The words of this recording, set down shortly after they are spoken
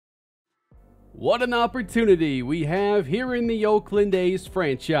What an opportunity we have here in the Oakland A's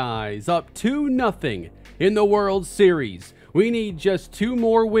franchise, up 2-0 in the World Series. We need just 2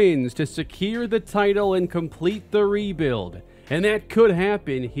 more wins to secure the title and complete the rebuild, and that could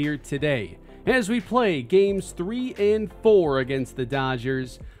happen here today as we play games 3 and 4 against the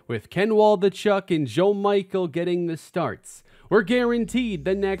Dodgers, with Ken Waldichuk and Joe Michael getting the starts. We're guaranteed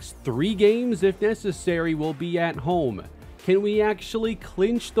the next 3 games, if necessary, will be at home. Can we actually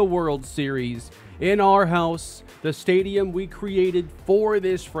clinch the World Series in our house, the stadium we created for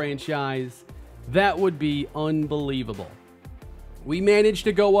this franchise? That would be unbelievable. We managed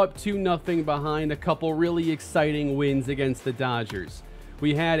to go up 2-0 behind a couple really exciting wins against the Dodgers.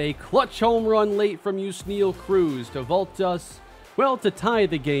 We had a clutch home run late from Yusniel Cruz to vault us, well, to tie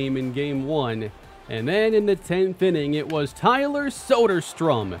the game in Game 1. And then in the 10th inning, it was Tyler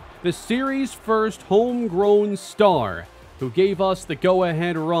Soderstrom, the series' first homegrown star, who gave us the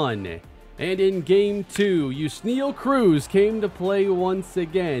go-ahead run. And in Game 2, Yusniel Cruz came to play once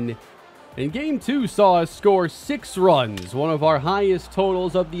again. And Game 2 saw us score 6 runs, one of our highest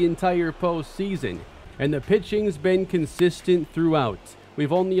totals of the entire postseason. And the pitching's been consistent throughout.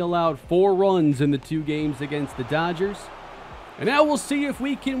 We've only allowed 4 runs in the 2 games against the Dodgers. And now we'll see if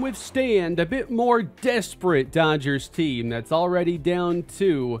we can withstand a bit more desperate Dodgers team that's already down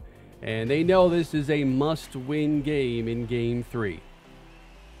 2. And they know this is a must-win game in Game 3.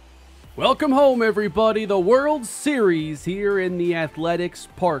 Welcome home, everybody. The World Series here in the Athletics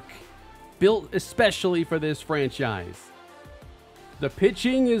Park, built especially for this franchise. The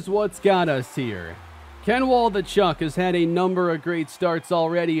pitching is what's got us here. Ken Waldichuk has had a number of great starts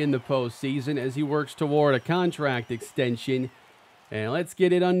already in the postseason as he works toward a contract extension. And let's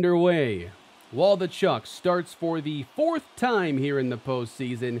get it underway. Waldichuk starts for the 4th time here in the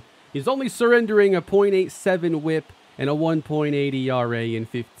postseason. He's only surrendering a .87 whip and a 1.80 ERA in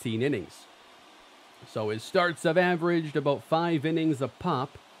 15 innings. So his starts have averaged about 5 innings a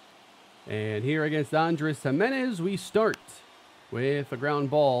pop. And here against Andres Jimenez, we start with a ground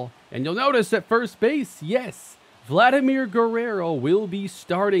ball. And you'll notice at first base, yes, Vladimir Guerrero will be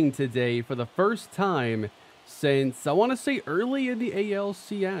starting today for the first time since, I want to say, early in the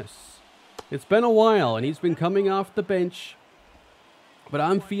ALCS. It's been a while, and he's been coming off the bench. But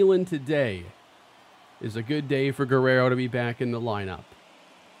I'm feeling today is a good day for Guerrero to be back in the lineup.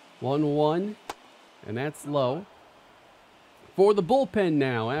 1-1, and that's low. For the bullpen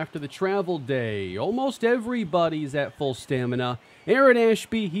now, after the travel day, almost everybody's at full stamina. Aaron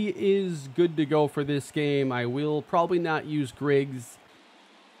Ashby, he is good to go for this game. I will probably not use Griggs.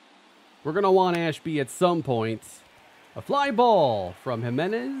 We're going to want Ashby at some point. A fly ball from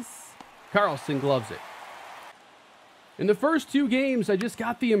Jimenez. Carlson gloves it. In the first 2 games, I just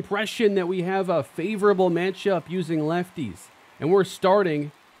got the impression that we have a favorable matchup using lefties. And we're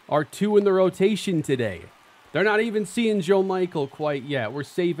starting our 2 in the rotation today. They're not even seeing Joe Michael quite yet. We're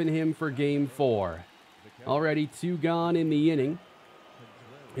saving him for Game 4. Already 2 gone in the inning.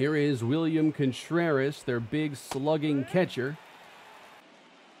 Here is William Contreras, their big slugging catcher.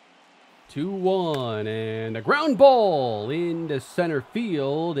 2-1, and a ground ball into center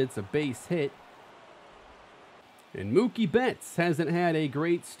field. It's a base hit. And Mookie Betts hasn't had a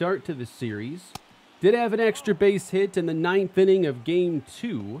great start to the series. Did have an extra base hit in the 9th inning of Game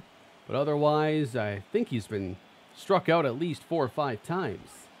 2. But otherwise, I think he's been struck out at least 4 or 5 times.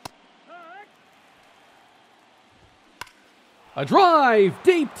 A drive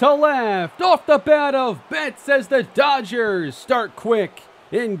deep to left off the bat of Betts as the Dodgers start quick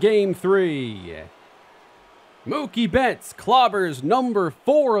in Game 3. Mookie Betts clobbers number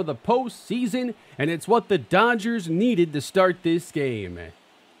 4 of the postseason, and it's what the Dodgers needed to start this game.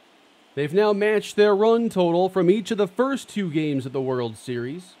 They've now matched their run total from each of the first 2 games of the World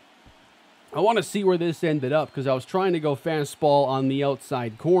Series. I want to see where this ended up because I was trying to go fastball on the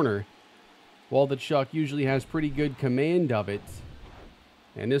outside corner. Waldichuk usually has pretty good command of it.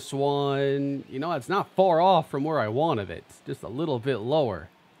 And this one, you know, it's not far off from where I wanted it. Just a little bit lower.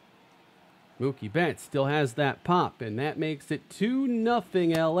 Mookie Betts still has that pop, and that makes it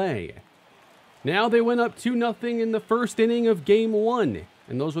 2-0 LA. Now they went up 2-0 in the first inning of Game 1,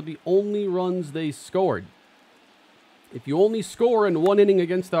 and those were the only runs they scored. If you only score in 1 inning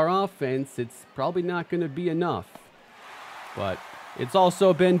against our offense, it's probably not going to be enough. But it's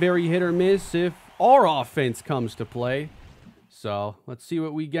also been very hit or miss if our offense comes to play. So let's see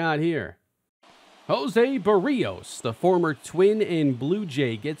what we got here. Jose Barrios, the former Twin and Blue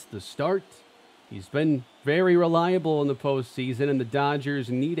Jay, gets the start. He's been very reliable in the postseason, and the Dodgers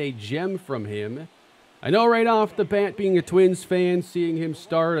need a gem from him. I know right off the bat, being a Twins fan, seeing him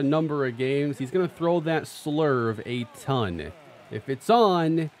start a number of games, he's going to throw that slurve a ton. If it's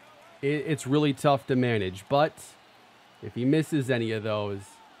on, it's really tough to manage. But if he misses any of those,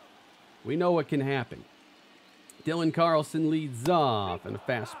 we know what can happen. Dylan Carlson leads off, and the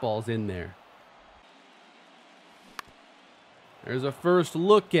fastball's in there. There's a first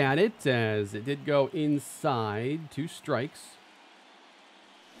look at it, as it did go inside. 2 strikes.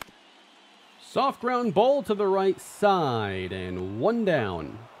 Soft ground ball to the right side, and 1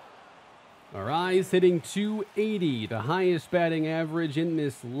 down. Arise hitting .280, the highest batting average in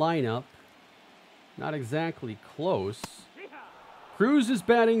this lineup. Not exactly close. Cruz is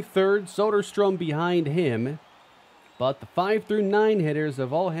batting third, Soderstrom behind him. But the 5 through 9 hitters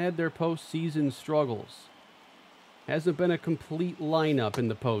have all had their postseason struggles. Hasn't been a complete lineup in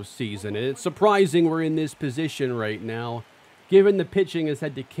the postseason, and it's surprising we're in this position right now, given the pitching has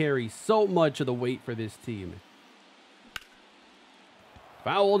had to carry so much of the weight for this team.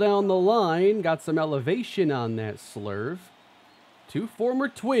 Foul down the line, got some elevation on that slurve. 2 former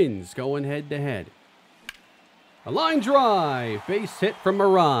Twins going head-to-head. A line drive, base hit from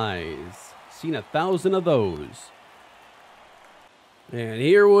Arise. Seen 1,000 of those. And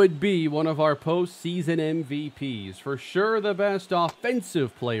here would be one of our postseason MVPs. For sure the best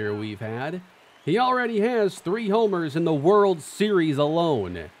offensive player we've had. He already has 3 homers in the World Series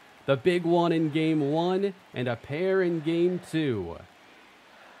alone. The big one in Game 1 and a pair in Game 2.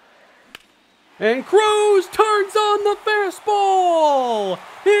 And Cruz turns on the fastball!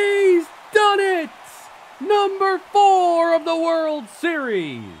 He's done it! Number 4 of the World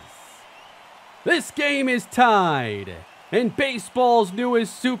Series. This game is tied. And baseball's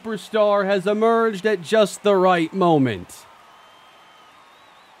newest superstar has emerged at just the right moment.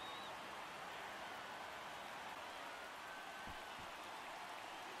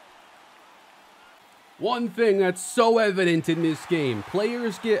 One thing that's so evident in this game,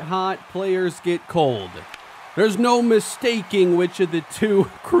 players get hot, players get cold. There's no mistaking which of the 2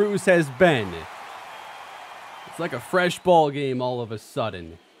 Cruz has been. It's like a fresh ball game all of a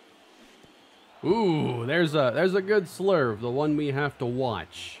sudden. Ooh, there's a good slurve, the one we have to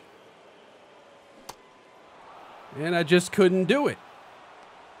watch. And I just couldn't do it.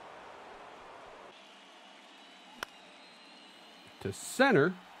 To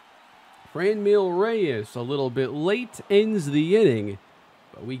center, Franmil Reyes a little bit late, ends the inning,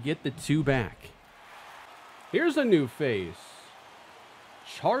 but we get the 2 back. Here's a new face.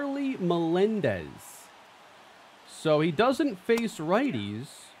 Charlie Melendez. So he doesn't face righties.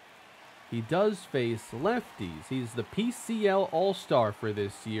 He does face lefties. He's the PCL All-Star for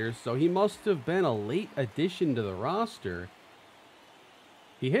this year, so he must have been a late addition to the roster.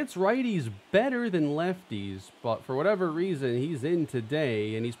 He hits righties better than lefties, but for whatever reason, he's in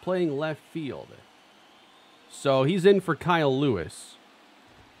today, and he's playing left field. So he's in for Kyle Lewis.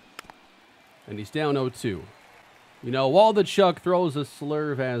 And he's down 0-2. You know, Waldichuk throws a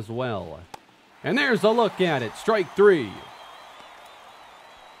slurve as well. And there's a look at it. Strike 3.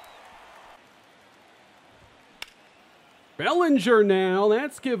 Bellinger now,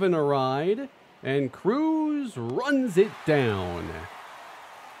 that's given a ride, and Cruz runs it down.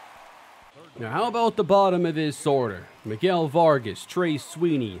 Now, how about the bottom of this order? Miguel Vargas, Trey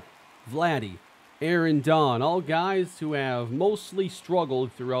Sweeney, Vladdy, Aaron Don, all guys who have mostly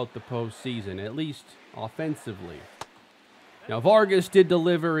struggled throughout the postseason, at least offensively. Now, Vargas did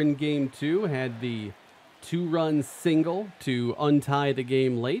deliver in Game 2, had the 2-run single to untie the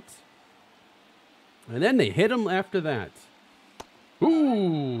game late. And then they hit him after that.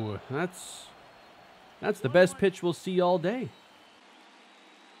 Ooh, that's the best pitch we'll see all day.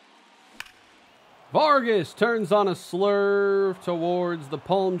 Vargas turns on a slurve towards the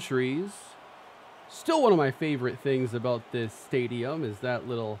palm trees. Still one of my favorite things about this stadium is that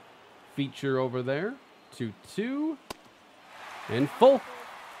little feature over there. 2-2. And full.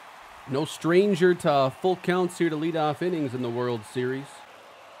 No stranger to full counts here to lead off innings in the World Series.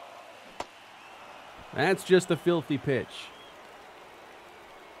 That's just a filthy pitch.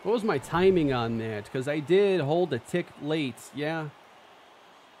 What was my timing on that? Because I did hold a tick late. Yeah.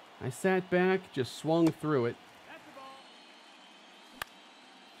 I sat back, just swung through it.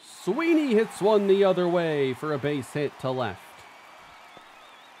 Sweeney hits one the other way for a base hit to left.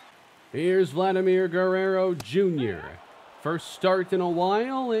 Here's Vladimir Guerrero Jr. First start in a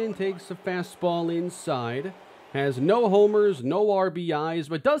while and takes a fastball inside. Has no homers, no RBIs,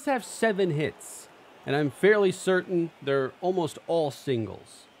 but does have 7 hits. And I'm fairly certain they're almost all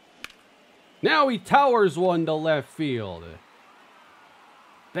singles. Now he towers one to left field.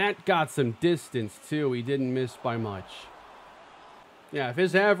 That got some distance, too. He didn't miss by much. Yeah, if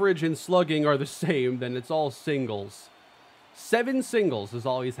his average and slugging are the same, then it's all singles. 7 singles is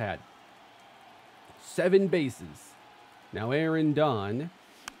all he's had. 7 bases. Now Aaron Don.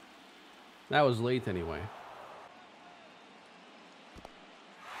 That was late anyway.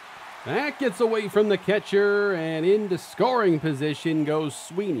 That gets away from the catcher, and into scoring position goes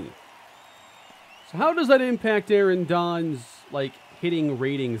Sweeney. So how does that impact Aaron Don's, like, hitting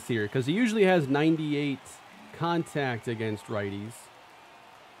ratings here? Because he usually has 98 contact against righties.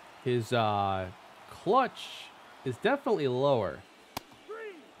 His clutch is definitely lower.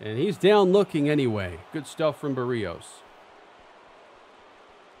 And he's down looking anyway. Good stuff from Barrios.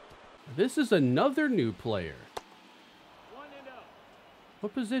 This is another new player.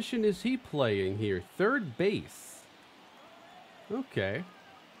 What position is he playing here? Third base. Okay.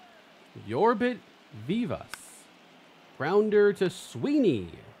 Yorbit Vivas. Grounder to Sweeney.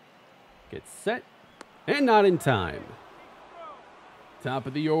 Gets set. And not in time. Top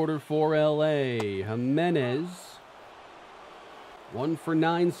of the order for LA. Jimenez. 1 for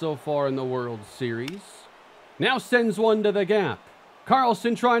 9 so far in the World Series. Now sends one to the gap.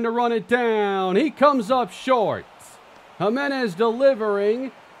 Carlson trying to run it down. He comes up short. Jimenez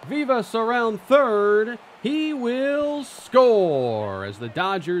delivering. Vivas around third. He will score as the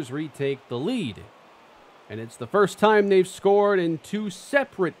Dodgers retake the lead. And it's the first time they've scored in 2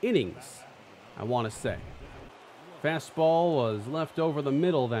 separate innings, I want to say. Fastball was left over the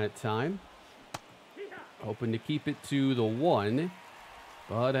middle that time. Hoping to keep it to the 1.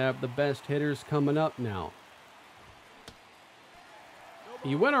 But have the best hitters coming up now.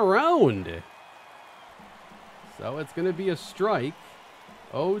 He went around. So it's going to be a strike.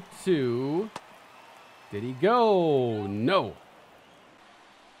 0-2. Did he go? No.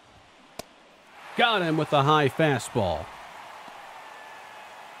 Got him with a high fastball.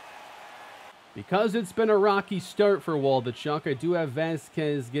 Because it's been a rocky start for Waldichuk, I do have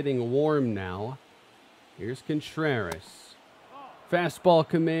Vasquez getting warm now. Here's Contreras. Fastball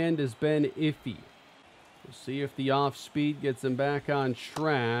command has been iffy. We'll see if the off-speed gets him back on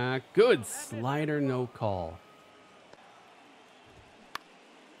track. Good slider, no call.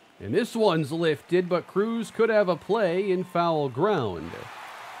 And this one's lifted, but Cruz could have a play in foul ground.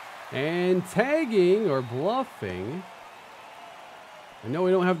 And tagging or bluffing. I know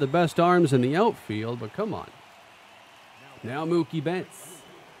we don't have the best arms in the outfield, but come on. Now Mookie Betts.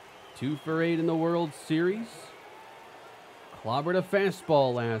 2 for 8 in the World Series. Clobbered a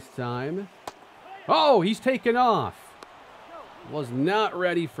fastball last time. Oh, he's taken off. Was not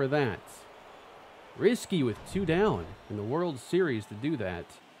ready for that. Risky with 2 down in the World Series to do that.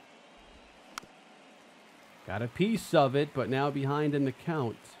 Got a piece of it, but now behind in the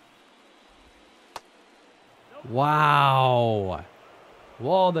count. Wow.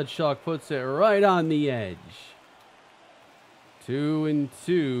 Waldichuk puts it right on the edge.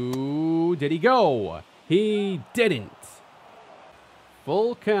 2-2. Did he go? He didn't.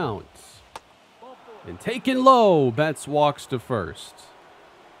 Full count. And taken low, Betts walks to first.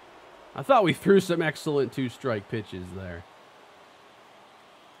 I thought we threw some excellent 2-strike pitches there.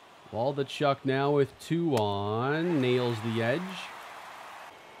 Waldichuk now with 2 on. Nails the edge.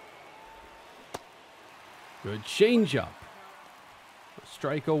 Good changeup. A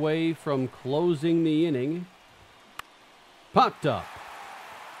strike away from closing the inning. Popped up.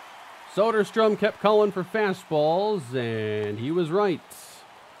 Soderstrom kept calling for fastballs, and he was right.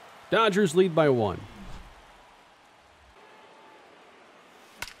 Dodgers lead by 1.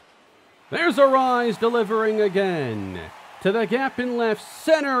 There's a rise delivering again. To the gap in left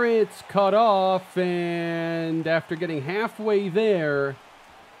center, it's cut off, and after getting halfway there,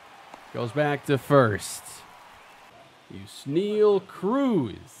 goes back to first. Yusniel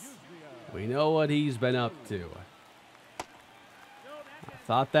Cruz. We know what he's been up to. I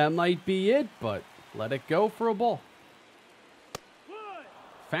thought that might be it, but let it go for a ball.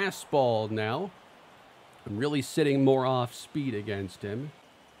 Fastball now. I'm really sitting more off speed against him.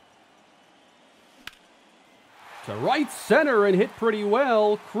 To right center and hit pretty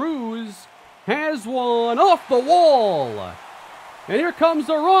well. Cruz has one off the wall. And here comes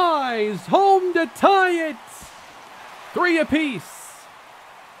a rise. Home to tie it. 3 apiece.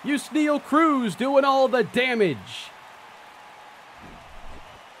 Yusniel Cruz doing all the damage.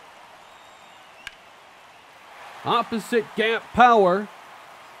 Opposite gap power.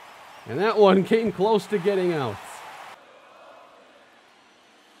 And that one came close to getting out.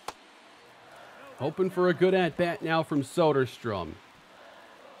 Hoping for a good at-bat now from Soderstrom.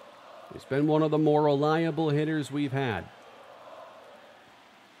 He's been one of the more reliable hitters we've had.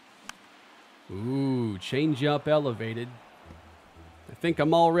 Ooh, changeup elevated. I think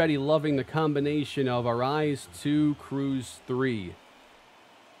I'm already loving the combination of Arise 2, Cruz 3.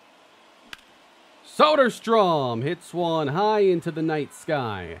 Soderstrom hits one high into the night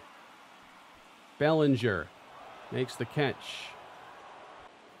sky. Bellinger makes the catch.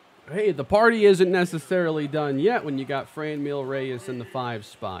 Hey, the party isn't necessarily done yet when you got Franmil Reyes in the 5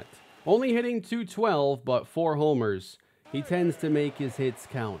 spot. Only hitting .212, but 4 homers. He tends to make his hits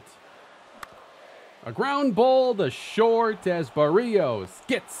count. A ground ball to short as Barrios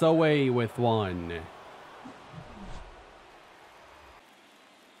gets away with one.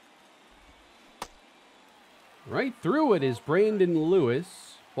 Right through it is Brandon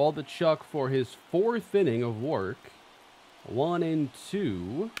Lewis. Ball to Chuck for his 4th inning of work.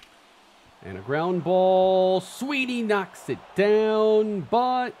 1-2. And a ground ball. Sweetie knocks it down,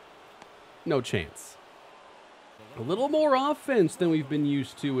 but no chance. A little more offense than we've been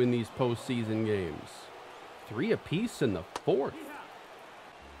used to in these postseason games. 3 apiece in the 4th.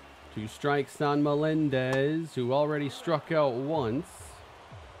 2 strikes on Melendez, who already struck out once.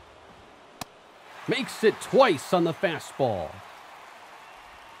 Makes it twice on the fastball.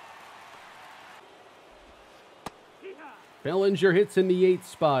 Bellinger hits in the 8th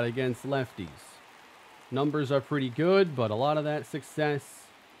spot against lefties. Numbers are pretty good, but a lot of that success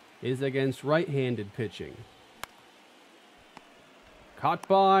is against right-handed pitching. Caught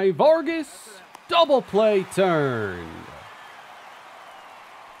by Vargas. Double play turned.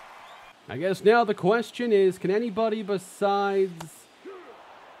 I guess now the question is, can anybody besides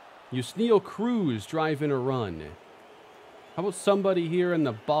Yusniel Cruz drive in a run? How about somebody here in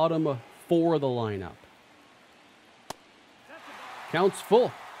the bottom 4 of the lineup? Counts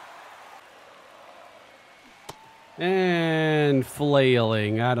full. And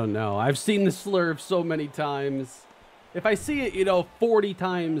flailing. I don't know. I've seen the slurve so many times. If I see it, 40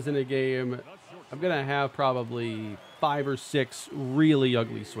 times in a game, I'm going to have probably 5 or 6 really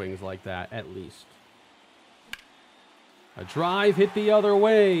ugly swings like that, at least. A drive hit the other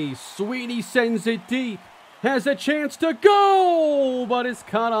way. Sweeney sends it deep. Has a chance to go, but is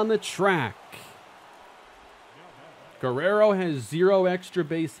caught on the track. Guerrero has 0 extra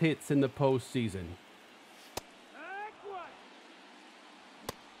base hits in the postseason.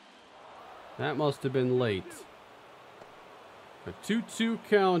 That must have been late. A 2-2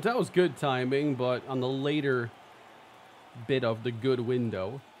 count. That was good timing, but on the later bit of the good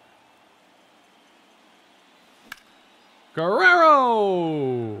window.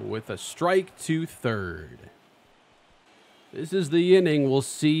 Guerrero with a strike to 3rd. This is the inning. We'll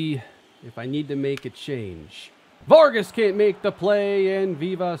see if I need to make a change. Vargas can't make the play, and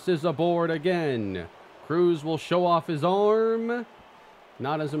Vivas is aboard again. Cruz will show off his arm.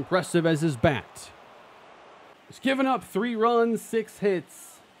 Not as impressive as his bat. He's given up 3 runs, 6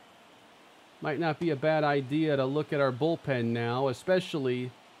 hits. Might not be a bad idea to look at our bullpen now,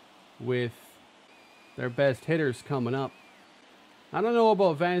 especially with their best hitters coming up. I don't know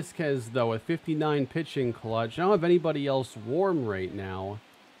about Vasquez, though, with 59 pitching clutch. I don't have anybody else warm right now.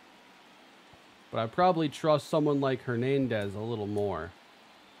 But I probably trust someone like Hernandez a little more.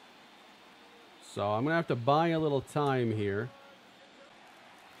 So I'm going to have to buy a little time here.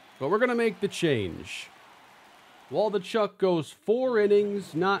 But we're going to make the change. Waldichuk goes 4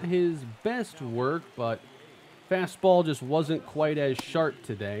 innings. Not his best work, but fastball just wasn't quite as sharp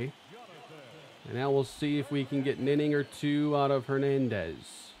today. And now we'll see if we can get an inning or 2 out of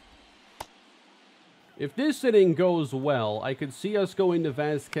Hernandez. If this inning goes well, I could see us going to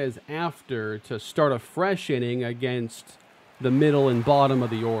Vasquez after to start a fresh inning against the middle and bottom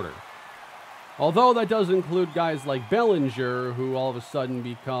of the order. Although that does include guys like Bellinger, who all of a sudden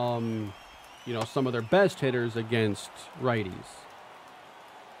become, some of their best hitters against righties.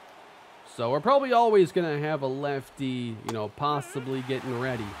 So we're probably always going to have a lefty, possibly getting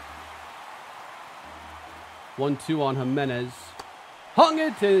ready. 1-2 on Jimenez. Hung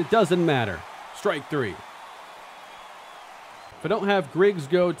it, and it doesn't matter. Strike 3. If I don't have Griggs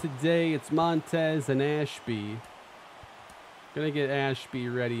go today, it's Montez and Ashby. Gonna get Ashby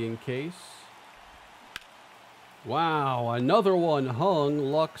ready in case. Wow, another one hung.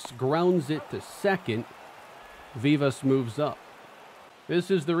 Lux grounds it to 2nd. Vivas moves up. This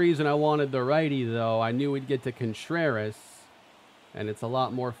is the reason I wanted the righty, though. I knew we'd get to Contreras, and it's a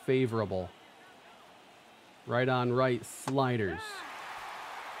lot more favorable. Right on right sliders.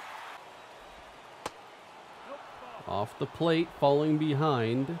 Off the plate, falling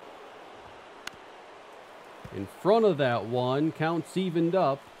behind. In front of that one, counts evened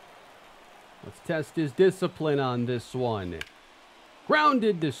up. Let's test his discipline on this one.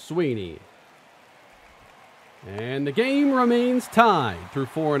 Grounded to Sweeney. And the game remains tied through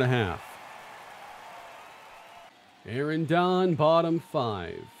 4.5. Aaron Don, bottom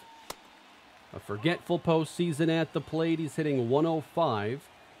 5. A forgetful postseason at the plate. He's hitting 105.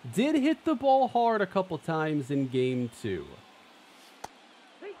 Did hit the ball hard a couple times in Game 2.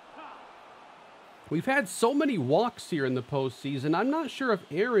 We've had so many walks here in the postseason. I'm not sure if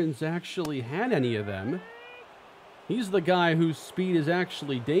Aaron's actually had any of them. He's the guy whose speed is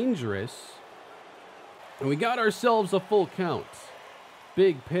actually dangerous. And we got ourselves a full count.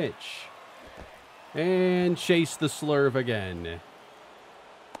 Big pitch. And chase the slurve again.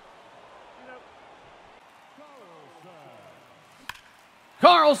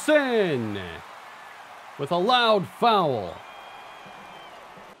 Carlson with a loud foul.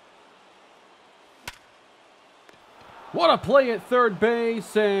 What a play at third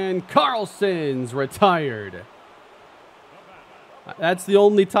base, and Carlson's retired. That's the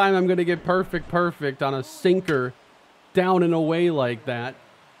only time I'm going to get perfect on a sinker down and away like that.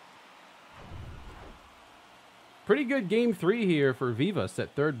 Pretty good game 3 here for Vivas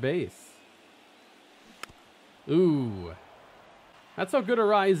at third base. Ooh. That's how good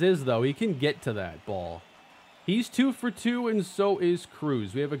Arise is, though. He can get to that ball. He's 2 for 2, and so is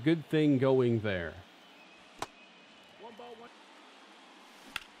Cruz. We have a good thing going there.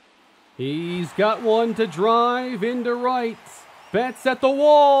 He's got one to drive into right. Bats at the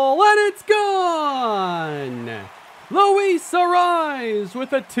wall, and it's gone! Luis Arise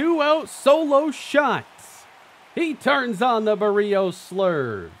with a 2-out solo shot. He turns on the Barrios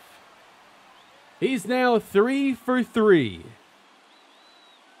slurve. He's now 3 for 3.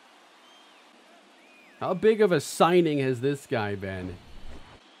 How big of a signing has this guy been?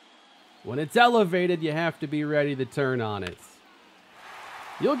 When it's elevated, you have to be ready to turn on it.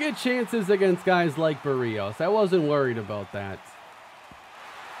 You'll get chances against guys like Barrios. I wasn't worried about that.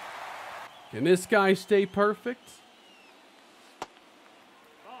 Can this guy stay perfect?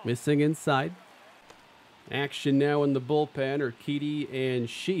 Missing inside. Action now in the bullpen are Urquidy and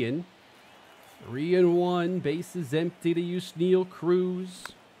Sheehan. 3-1. Bases empty to Yusniel Cruz.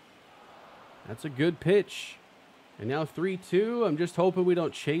 That's a good pitch. And now 3-2. I'm just hoping we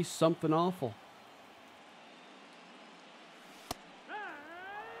don't chase something awful.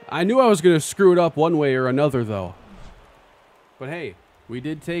 I knew I was going to screw it up one way or another, though. But hey, we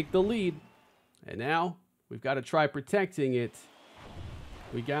did take the lead. And now we've got to try protecting it.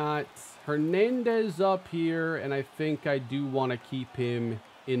 We got Hernandez up here, and I think I do want to keep him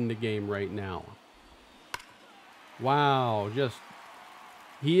in the game right now. Wow,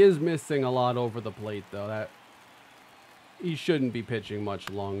 he is missing a lot over the plate, though. He shouldn't be pitching much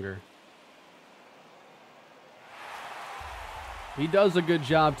longer. He does a good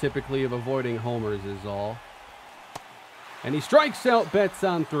job typically of avoiding homers is all. And he strikes out Betts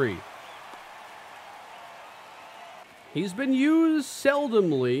on 3. He's been used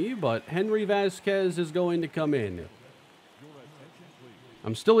seldomly, but Henry Vasquez is going to come in.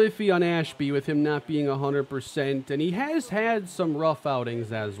 I'm still iffy on Ashby with him not being 100%, and he has had some rough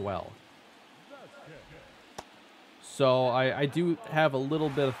outings as well. So I do have a little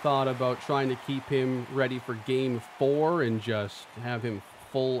bit of thought about trying to keep him ready for game 4 and just have him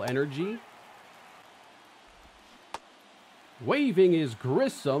full energy. Waving is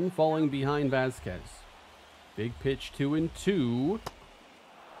Grissom, falling behind Vasquez. Big pitch, 2-2.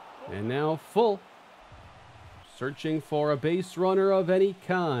 And now full. Searching for a base runner of any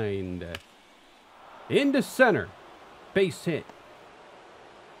kind. Into center. Base hit.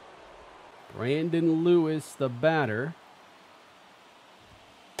 Brandon Lewis, the batter.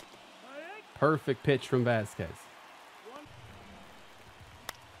 Perfect pitch from Vasquez.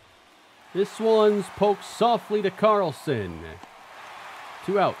 This one's poked softly to Carlson.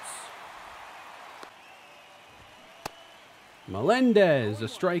 2 outs. Melendez, a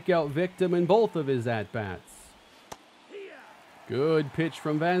strikeout victim in both of his at-bats. Good pitch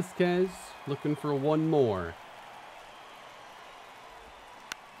from Vasquez. Looking for one more.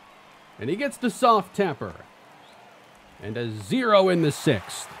 And he gets the soft tapper. And a 0 in the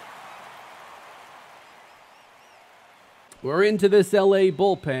 6th. We're into this LA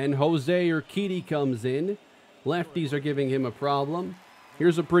bullpen. Jose Urquidy comes in. Lefties are giving him a problem.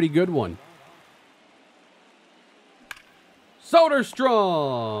 Here's a pretty good one.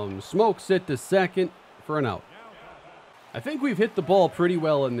 Soderstrom smokes it to second for an out. I think we've hit the ball pretty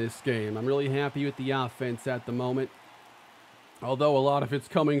well in this game. I'm really happy with the offense at the moment. Although a lot of it's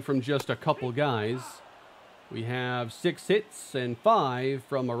coming from just a couple guys. We have 6 hits and 5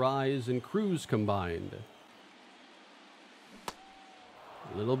 from Arise and Cruz combined.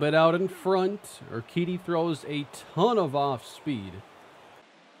 A little bit out in front. Urquidy throws a ton of off speed.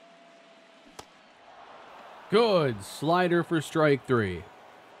 Good slider for strike 3.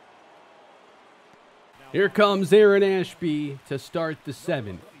 Here comes Aaron Ashby to start the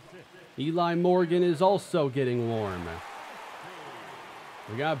 7th. Eli Morgan is also getting warm.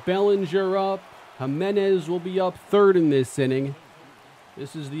 We got Bellinger up. Jimenez will be up 3rd in this inning.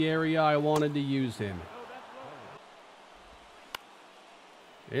 This is the area I wanted to use him.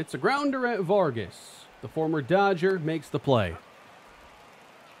 It's a grounder at Vargas. The former Dodger makes the play.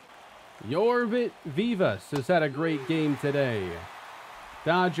 Yorvit Vivas has had a great game today.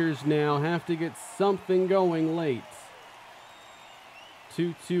 Dodgers now have to get something going late.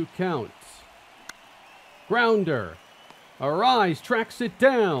 2-2 count. Grounder. Arise, tracks it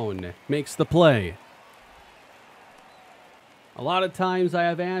down. Makes the play. A lot of times I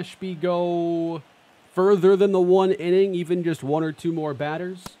have Ashby go further than the 1 inning, even just 1 or 2 more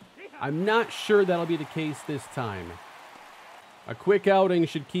batters. I'm not sure that'll be the case this time. A quick outing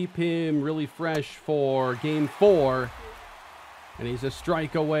should keep him really fresh for Game 4. And he's a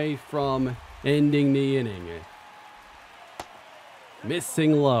strike away from ending the inning.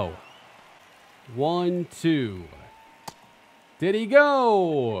 Missing low. 1-2. Did he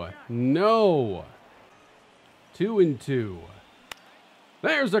go? No. 2-2.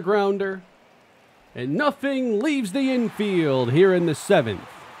 There's a grounder. And nothing leaves the infield here in the 7th.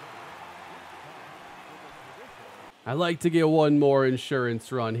 I'd like to get one more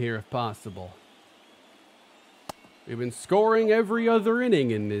insurance run here if possible. We've been scoring every other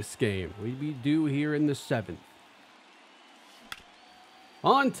inning in this game. We'd be due here in the 7th.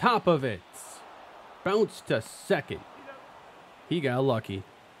 On top of it. Bounce to second. He got lucky.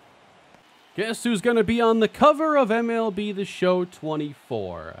 Guess who's going to be on the cover of MLB The Show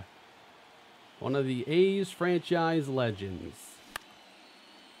 24? One of the A's franchise legends.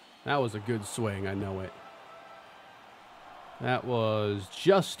 That was a good swing, I know it. That was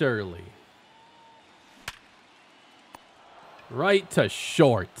just early. Right to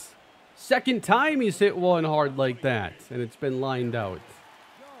short. Second time he's hit one hard like that, and it's been lined out.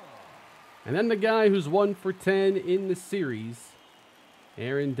 And then the guy who's 1 for 10 in the series,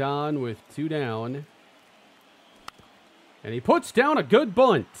 Aaron Don with 2 down. And he puts down a good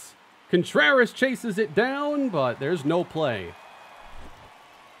bunt. Contreras chases it down, but there's no play.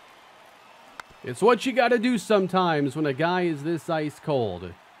 It's what you got to do sometimes when a guy is this ice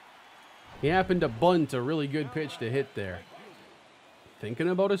cold. He happened to bunt a really good pitch to hit there. Thinking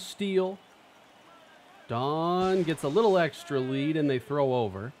about a steal. Don gets a little extra lead and they throw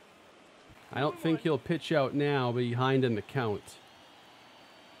over. I don't think he'll pitch out now behind in the count.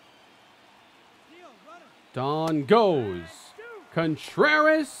 Don goes.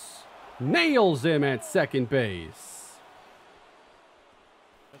 Contreras nails him at second base.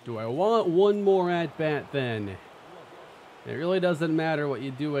 Do I want one more at-bat then? It really doesn't matter what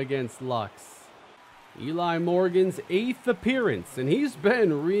you do against Lux. Eli Morgan's 8th appearance, and he's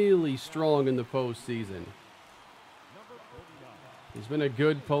been really strong in the postseason. He's been a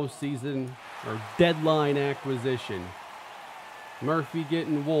good postseason or deadline acquisition. Murphy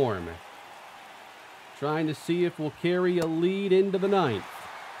getting warm. Trying to see if we'll carry a lead into the 9th.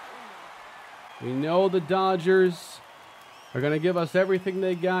 We know the Dodgers are going to give us everything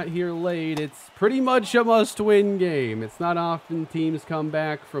they got here late. It's pretty much a must-win game. It's not often teams come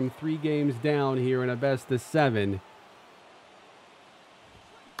back from 3 games down here in a best-of-7.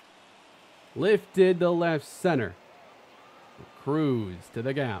 Lifted to left center. Cruz to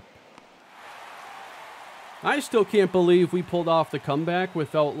the gap. I still can't believe we pulled off the comeback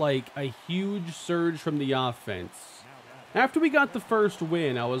without, like, a huge surge from the offense. After we got the first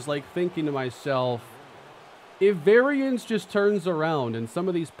win, I was, like, thinking to myself, if variance just turns around and some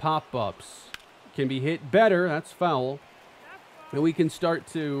of these pop-ups can be hit better, that's foul, and we can start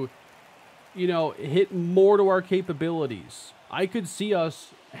to, you know, hit more to our capabilities, I could see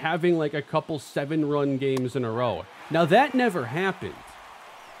us having like a couple 7-run games in a row. Now that never happened.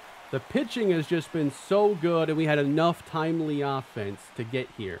 The pitching has just been so good and we had enough timely offense to get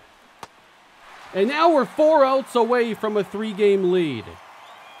here. And now we're 4 outs away from a 3-game lead.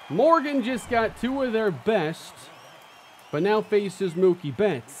 Morgan just got 2 of their best, but now faces Mookie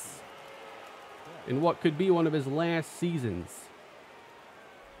Betts in what could be one of his last seasons.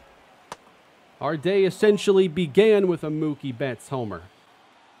 Our day essentially began with a Mookie Betts homer.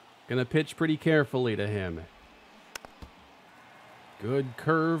 Gonna pitch pretty carefully to him. Good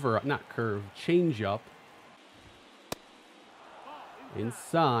curve, or not curve, changeup.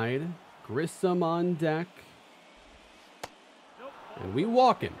 Inside, Grissom on deck. And we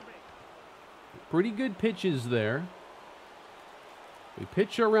walk him. Pretty good pitches there. We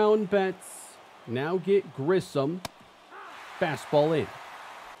pitch around Betts. Now get Grissom. Fastball in.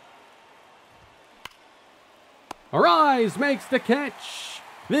 Arise makes the catch.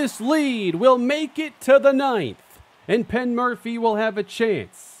 This lead will make it to the 9th. And Penn Murphy will have a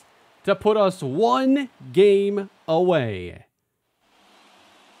chance to put us 1 game away.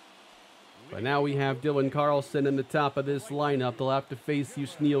 But now we have Dylan Carlson in the top of this lineup. They'll have to face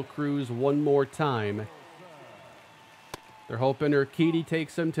Yusniel Cruz one more time. They're hoping Urquidy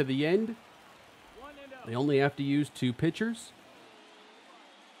takes them to the end. They only have to use 2 pitchers.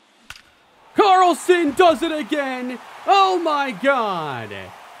 Carlson does it again. Oh my God.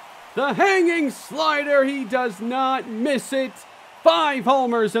 The hanging slider, he does not miss it. 5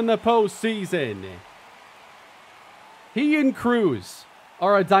 homers in the postseason. He and Cruz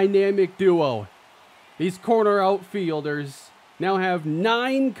are a dynamic duo. These corner outfielders now have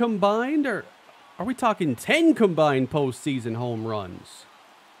 9 combined, or are we talking 10 combined postseason home runs?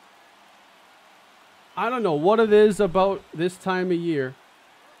 I don't know what it is about this time of year.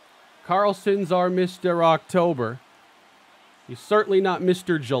 Carlson's our Mr. October. He's certainly not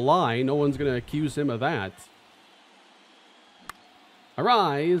Mr. July. No one's going to accuse him of that.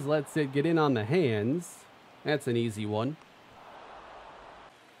 Arise lets it get in on the hands. That's an easy one.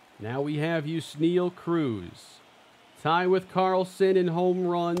 Now we have Yusniel Cruz. Tie with Carlson in home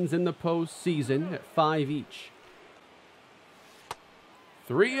runs in the postseason at 5 each.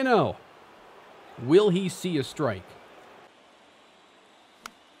 3-0. Will he see a strike?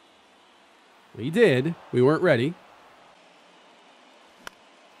 He did. We weren't ready.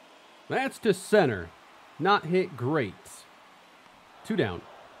 That's to center. Not hit great. 2 down.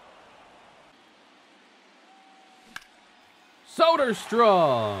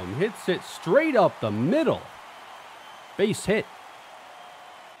 Soderstrom hits it straight up the middle. Base hit.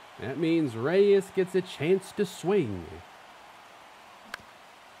 That means Reyes gets a chance to swing.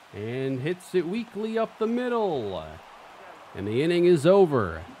 And hits it weakly up the middle. And the inning is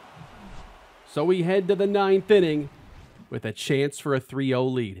over. So we head to the 9th inning with a chance for a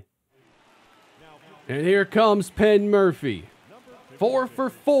 3-0 lead. And here comes Penn Murphy. 4 for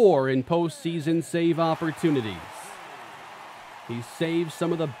 4 in postseason save opportunities. He saves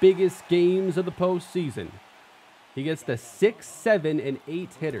some of the biggest games of the postseason. He gets the 6, 7, and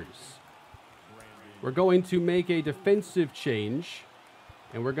 8 hitters. We're going to make a defensive change,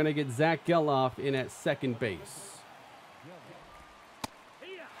 and we're going to get Zach Geloff in at second base.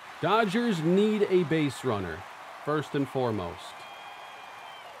 Dodgers need a base runner, first and foremost.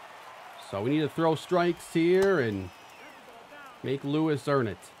 So we need to throw strikes here and make Lewis earn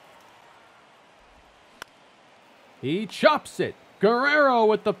it. He chops it. Guerrero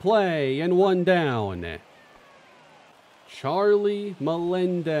with the play and 1 down. Charlie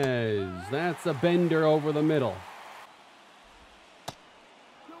Melendez. That's a bender over the middle.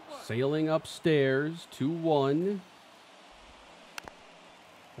 Sailing upstairs, 2-1.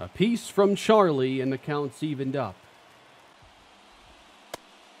 A piece from Charlie, and the count's evened up.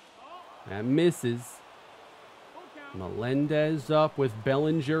 That misses. Melendez up with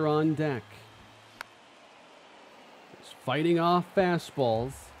Bellinger on deck. He's fighting off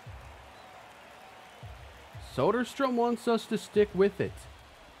fastballs. Soderstrom wants us to stick with it.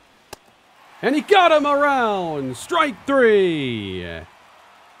 And he got him around. Strike 3.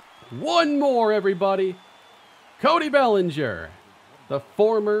 1 more, everybody. Cody Bellinger, the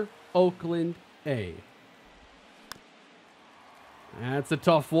former Oakland A. That's a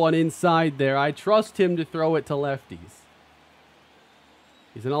tough one inside there. I trust him to throw it to lefties.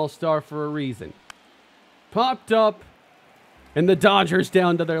 He's an all-star for a reason. Popped up, and the Dodgers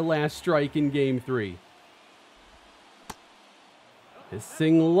down to their last strike in Game 3.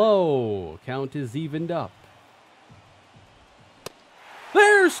 Hissing low. Count is evened up.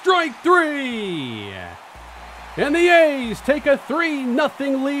 There's strike 3! And the A's take a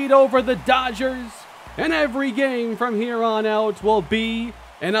 3-0 lead over the Dodgers. And every game from here on out will be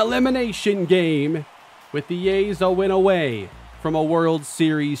an elimination game, with the A's a win away from a World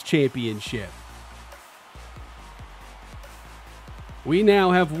Series championship. We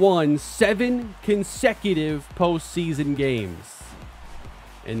now have won 7 consecutive postseason games.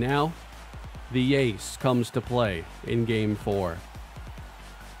 And now, the ace comes to play in Game 4.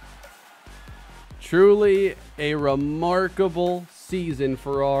 Truly a remarkable season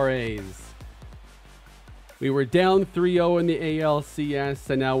for our A's. We were down 3-0 in the ALCS,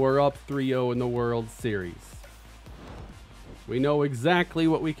 and now we're up 3-0 in the World Series. We know exactly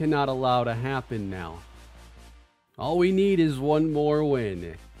what we cannot allow to happen now. All we need is 1 more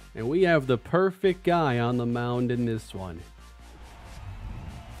win, and we have the perfect guy on the mound in this one.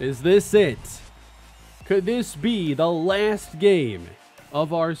 Is this it? Could this be the last game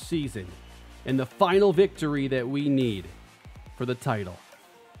of our season and the final victory that we need for the title?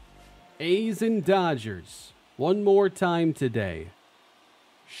 A's and Dodgers, one more time today.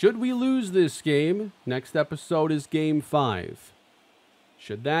 Should we lose this game, next episode is Game 5.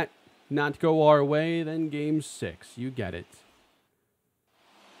 Should that not go our way, then Game 6. You get it.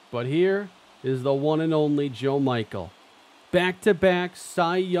 But here, is the one and only Joe Michael. Back-to-back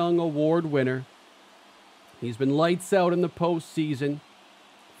Cy Young Award winner. He's been lights out in the postseason.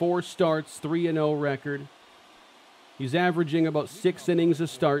 4 starts, 3-0 record. He's averaging about 6 innings a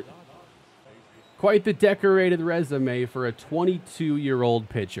start. Quite the decorated resume for a 22-year-old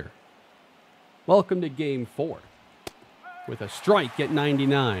pitcher. Welcome to Game 4 with a strike at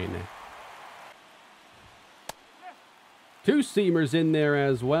 99. 2-seamers in there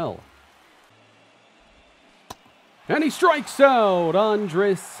as well. And he strikes out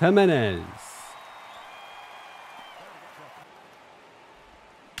Andres Jimenez.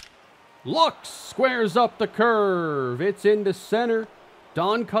 Lux squares up the curve. It's into center.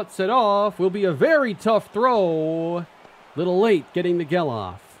 Don cuts it off. Will be a very tough throw. Little late getting the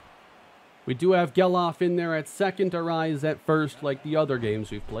Geloff. We do have Geloff in there at second, Arise at first like the other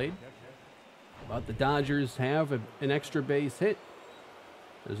games we've played. But the Dodgers have an extra base hit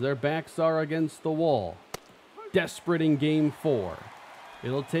as their backs are against the wall. Desperate in Game 4.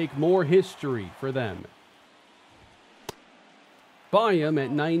 It'll take more history for them. By him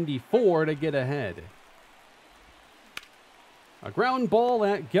at 94 to get ahead. A ground ball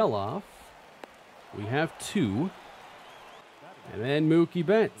at Geloff. We have 2. And then Mookie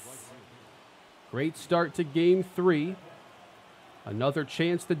Betts. Great start to Game 3. Another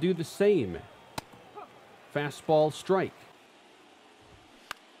chance to do the same. Fastball strike.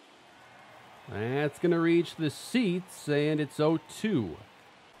 That's going to reach the seats, and it's 0-2.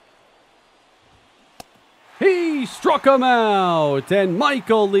 He struck him out, and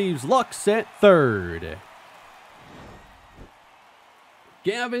Michael leaves Lux at third.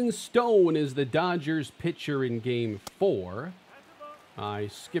 Gavin Stone is the Dodgers pitcher in Game 4. I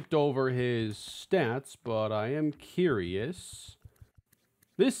skipped over his stats, but I am curious.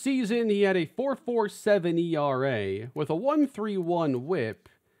 This season, he had a 4.47 ERA with a 1.31 whip.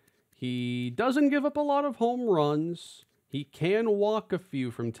 He doesn't give up a lot of home runs. He can walk a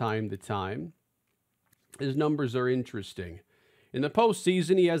few from time to time. His numbers are interesting. In the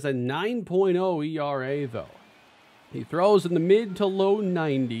postseason, he has a 9.0 ERA, though. He throws in the mid to low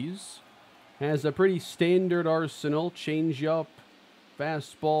 90s. Has a pretty standard arsenal. Changeup,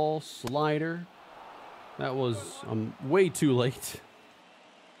 fastball, slider. That was way too late.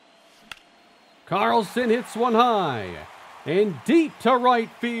 Carlson hits one high. And deep to right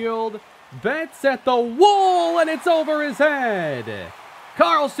field. Betts at the wall, and it's over his head.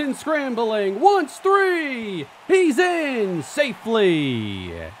 Carlson scrambling. Wants 3. He's in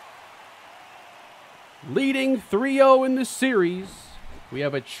safely. Leading 3-0 in the series. We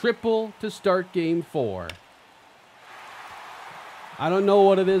have a triple to start Game 4. I don't know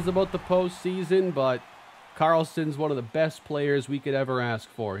what it is about the postseason, but Carlson's one of the best players we could ever ask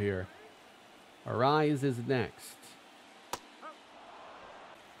for here. Arise is next.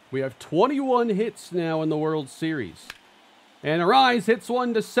 We have 21 hits now in the World Series. And Arise hits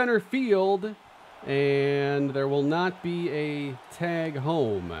one to center field. And there will not be a tag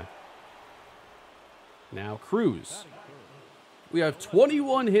home. Now Cruz. We have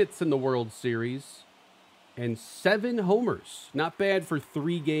 21 hits in the World Series. And 7 homers. Not bad for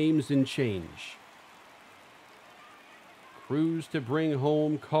 3 games and change. Cruz to bring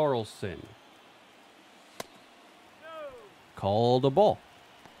home Carlson. Called a ball.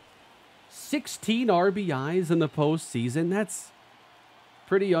 16 RBIs in the postseason. That's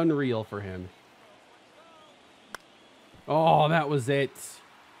pretty unreal for him. Oh, that was it.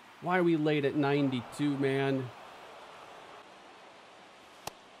 Why are we late at 92, man?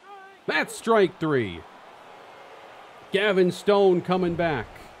 That's strike 3. Gavin Stone coming back.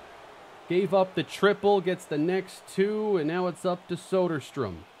 Gave up the triple, gets the next 2, and now it's up to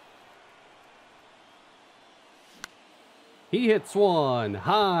Soderstrom. He hits one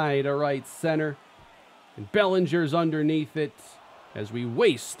high to right center. And Bellinger's underneath it as we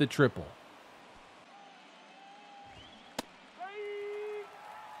waste the triple.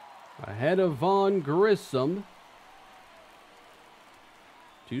 Ahead of Vaughn Grissom.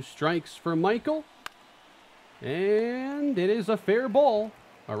 2 strikes for Michael. And it is a fair ball.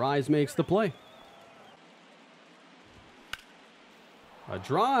 Arise makes the play. A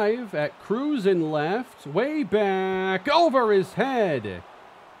drive at Cruz in left, way back, over his head.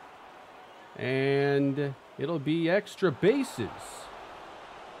 And it'll be extra bases.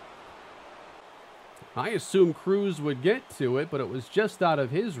 I assumed Cruz would get to it, but it was just out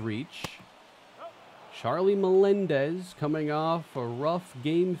of his reach. Charlie Melendez coming off a rough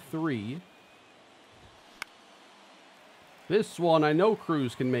Game 3. This one I know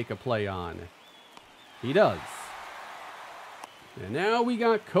Cruz can make a play on. He does. And now we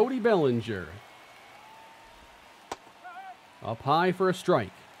got Cody Bellinger. Up high for a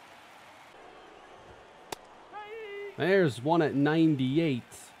strike. There's one at 98.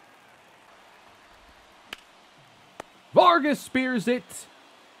 Vargas spears it,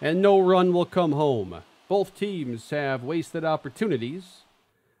 and no run will come home. Both teams have wasted opportunities,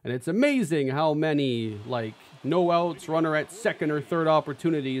 and it's amazing how many, like, no outs, runner at second or third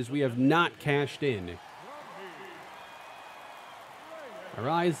opportunities we have not cashed in. Our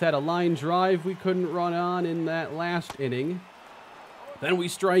eyes had a line drive we couldn't run on in that last inning. Then we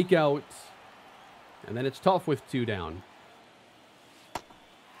strike out, and then it's tough with 2 down.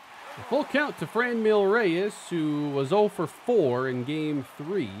 A full count to Franmil Reyes, who was 0 for 4 in Game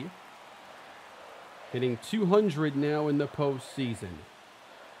 3. Hitting 200 now in the postseason.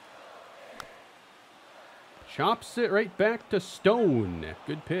 Chops it right back to Stone.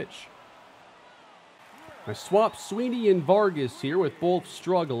 Good pitch. I swapped Sweeney and Vargas here, with both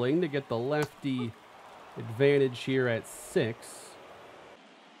struggling to get the lefty advantage here at 6.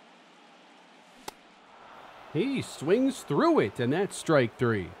 He swings through it, and that's strike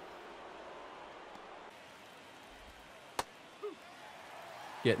 3.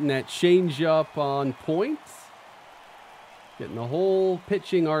 Getting that changeup on point. Getting the whole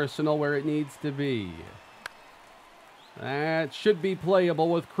pitching arsenal where it needs to be. That should be playable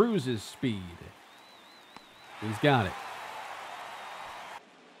with Cruz's speed. He's got it.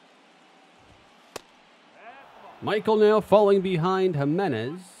 Michael now falling behind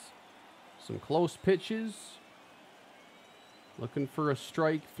Jimenez. Some close pitches. Looking for a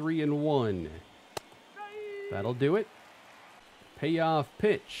strike 3-1. That'll do it. Payoff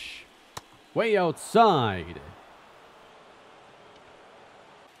pitch. Way outside.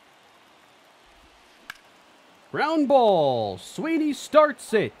 Ground ball. Sweeney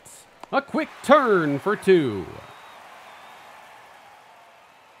starts it. A quick turn for 2.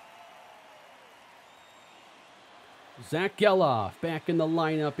 Zach Geloff back in the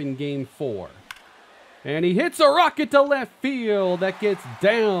lineup in Game 4. And he hits a rocket to left field that gets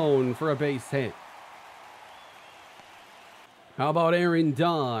down for a base hit. How about Aaron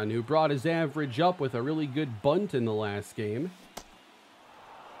Don, who brought his average up with a really good bunt in the last game.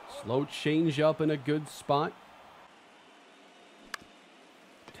 Slow change up in a good spot.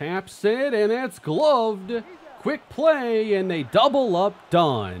 Taps it, and that's gloved. Quick play, and they double up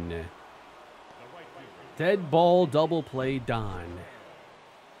Don. Dead ball, double play Don.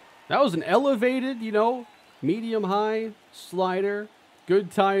 That was an elevated, medium-high slider.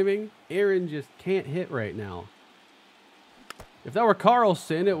 Good timing. Aaron just can't hit right now. If that were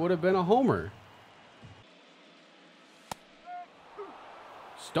Carlson, it would have been a homer.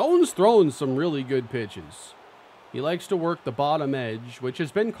 Stone's thrown some really good pitches. He likes to work the bottom edge, which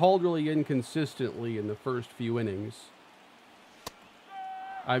has been called really inconsistently in the first few innings.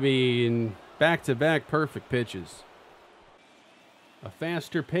 I mean, back-to-back perfect pitches. A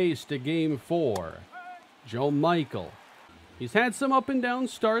faster pace to Game 4. Joe Michael. He's had some up and down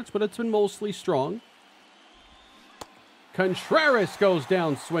starts, but it's been mostly strong. Contreras goes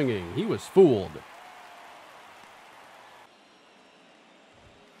down swinging. He was fooled.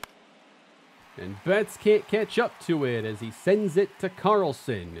 And Betts can't catch up to it as he sends it to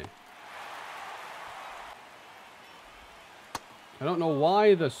Carlson. I don't know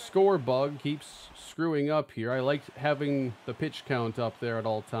why the score bug keeps screwing up here. I like having the pitch count up there at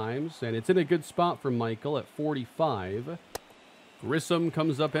all times. And it's in a good spot for Michael at 45. Grissom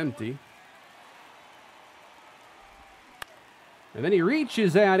comes up empty. And then he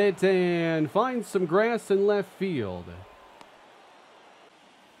reaches at it and finds some grass in left field.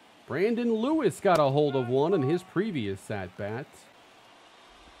 Brandon Lewis got a hold of one in his previous at-bat.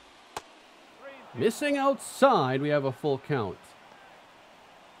 Missing outside, we have a full count.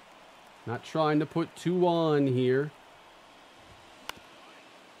 Not trying to put 2 on here.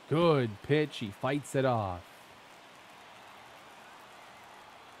 Good pitch, he fights it off.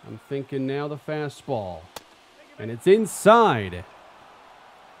 I'm thinking now the fastball. And it's inside.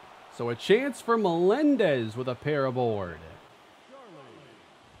 So a chance for Melendez with a pair aboard.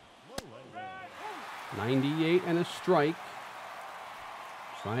 98 and a strike.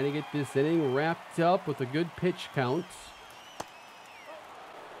 Trying to get this inning wrapped up with a good pitch count.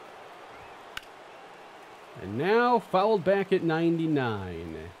 And now fouled back at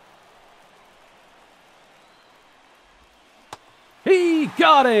 99. He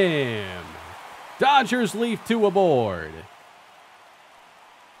got him! Dodgers leave 2 aboard.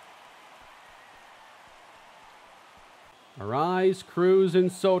 Arise, Cruz,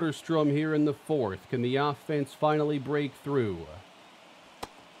 and Soderstrom here in the 4th. Can the offense finally break through?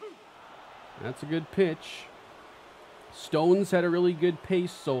 That's a good pitch. Stone's had a really good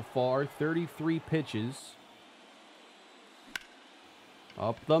pace so far. 33 pitches.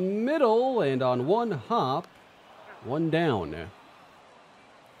 Up the middle and on one hop. One down.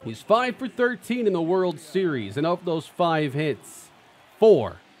 He's 5 for 13 in the World Series, and of those 5 hits,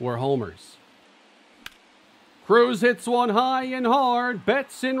 4 were homers. Cruz hits one high and hard,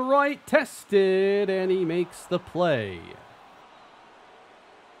 Betts in right, tested, and he makes the play.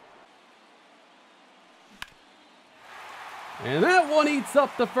 And that one eats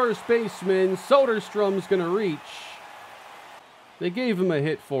up the first baseman. Soderstrom's going to reach. They gave him a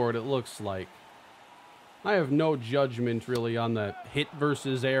hit for it, it looks like. I have no judgment, really, on the hit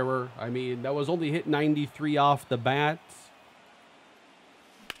versus error. I mean, that was only hit 93 off the bat.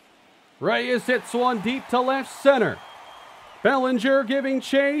 Reyes hits one deep to left center. Bellinger giving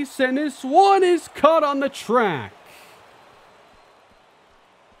chase, and this one is cut on the track.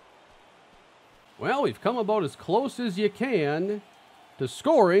 Well, we've come about as close as you can to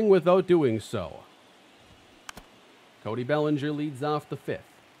scoring without doing so. Cody Bellinger leads off the 5th.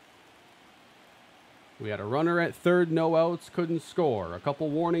 We had a runner at third, no outs, couldn't score. A couple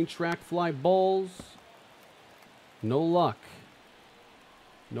warning track fly balls. No luck.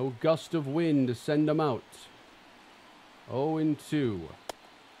 No gust of wind to send them out. 0-2.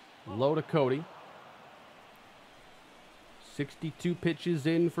 Low to Cody. 62 pitches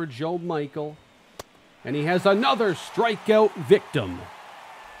in for Joe Michael. And he has another strikeout victim.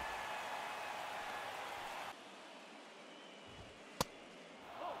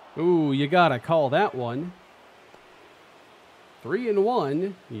 Ooh, you gotta call that one.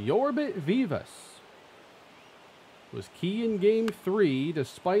 3-1, Yorbit Vivas was key in Game 3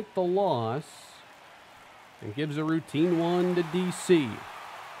 despite the loss and gives a routine one to DC.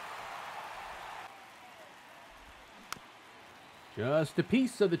 Just a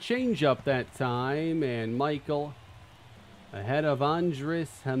piece of the changeup that time, and Michael ahead of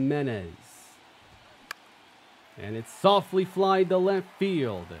Andres Jimenez. And it's softly flied to left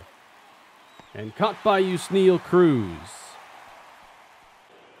field. And caught by Yusniel Cruz.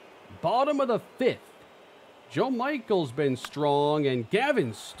 Bottom of the 5th. Joe Michael's been strong, and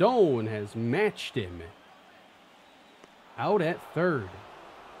Gavin Stone has matched him. Out at third.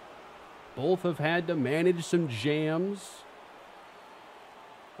 Both have had to manage some jams.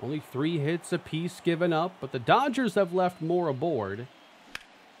 Only 3 hits apiece given up, but the Dodgers have left more aboard.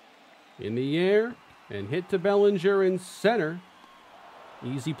 In the air, and hit to Bellinger in center.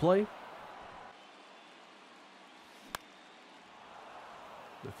 Easy play.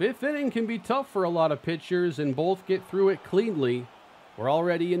 The 5th inning can be tough for a lot of pitchers, and both get through it cleanly. We're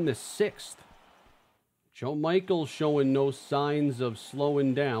already in the 6th. Joe Michael showing no signs of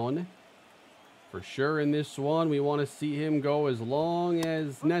slowing down. For sure in this one, we want to see him go as long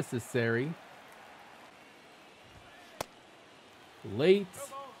as necessary. Late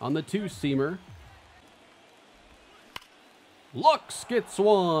on the 2-seamer. Lux gets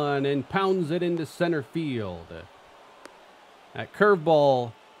one and pounds it into center field. That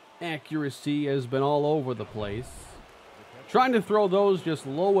curveball accuracy has been all over the place. Trying to throw those just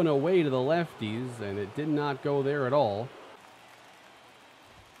low and away to the lefties, and it did not go there at all.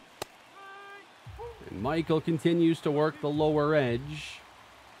 And Michael continues to work the lower edge.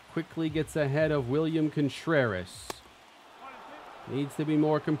 Quickly gets ahead of William Contreras. Needs to be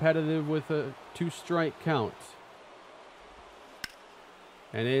more competitive with a 2-strike count.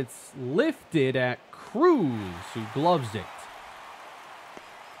 And it's lifted at Cruz, who gloves it.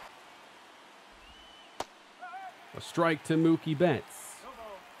 A strike to Mookie Betts.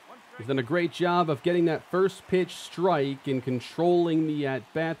 He's done a great job of getting that first pitch strike and controlling the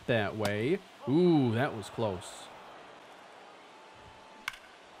at-bat that way. Ooh, that was close.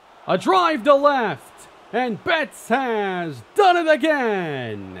 A drive to left, and Betts has done it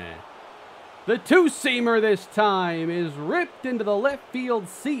again. The 2-seamer this time is ripped into the left field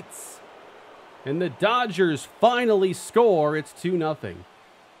seats. And the Dodgers finally score. It's 2-0.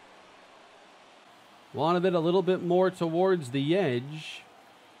 Wanted it a little bit more towards the edge.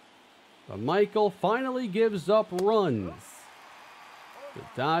 But Michael finally gives up runs. The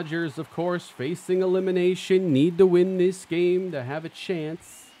Dodgers, of course, facing elimination, need to win this game to have a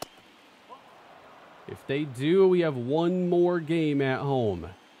chance. If they do, we have one more game at home.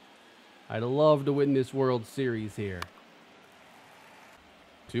 I'd love to win this World Series here.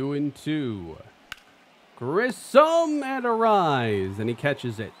 2-2. Grissom at a rise, and he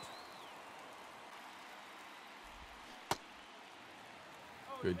catches it.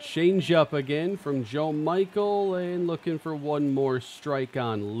 Good changeup again from Joe Michael, and looking for one more strike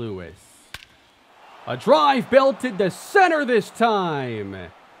on Lewis. A drive belted to center this time.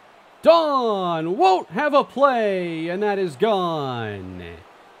 Dawn won't have a play, and that is gone.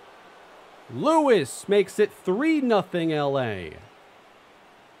 Lewis makes it 3-0 LA.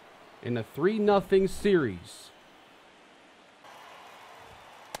 In a 3-0 series.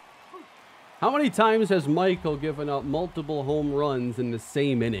 How many times has Michael given up multiple home runs in the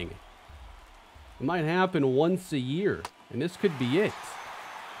same inning? It might happen once a year, and this could be it.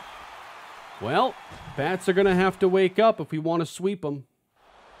 Well, bats are going to have to wake up if we want to sweep them.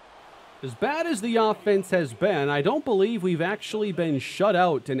 As bad as the offense has been, I don't believe we've actually been shut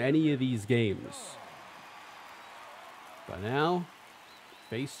out in any of these games. But now,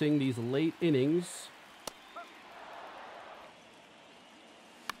 facing these late innings,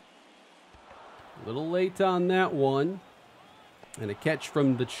 a little late on that one, and a catch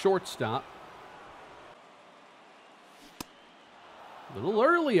from the shortstop. A little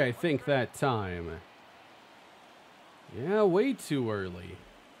early, I think, that time. Yeah, way too early.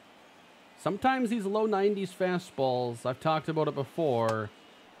 Sometimes these low 90s fastballs, I've talked about it before,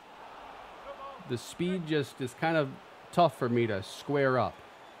 the speed just is kind of tough for me to square up.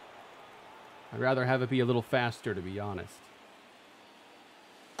 I'd rather have it be a little faster, to be honest.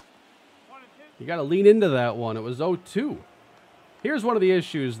 You got to lean into that one. It was 0-2. Here's one of the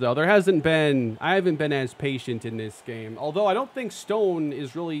issues, though. I haven't been as patient in this game. Although I don't think Stone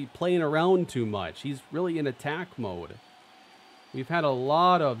is really playing around too much. He's really in attack mode. We've had a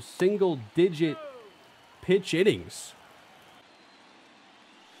lot of single-digit pitch innings.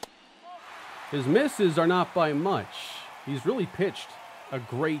 His misses are not by much. He's really pitched a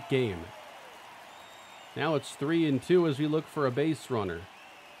great game. Now it's 3-2 as we look for a base runner.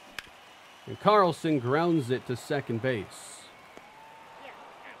 And Carlson grounds it to second base.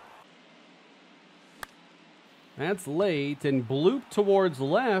 That's late and blooped towards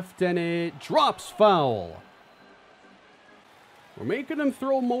left, and it drops foul. We're making him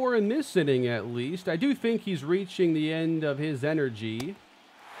throw more in this inning, at least. I do think he's reaching the end of his energy.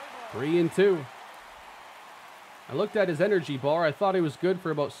 3-2. I looked at his energy bar. I thought he was good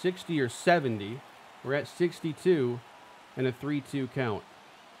for about 60 or 70. We're at 62 and a 3-2 count.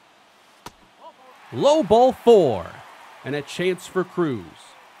 Low ball 4 and a chance for Cruz.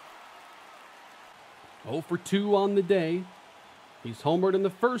 0 for 2 on the day. He's homered in the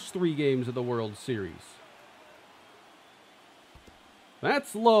first 3 games of the World Series.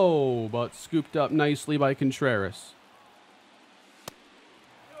 That's low, but scooped up nicely by Contreras.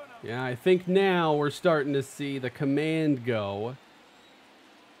 Yeah, I think now we're starting to see the command go.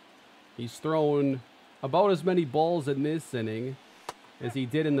 He's thrown about as many balls in this inning as he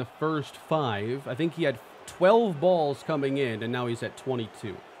did in the first 5. I think he had 12 balls coming in, and now he's at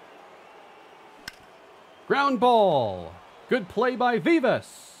 22. Ground ball. Good play by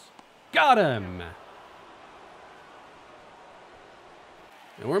Vivas. Got him.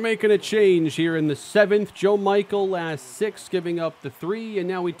 And we're making a change here in the 7th. Joe Michael last 6, giving up the 3, and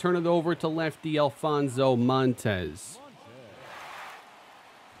now we turn it over to lefty Alfonso Montez.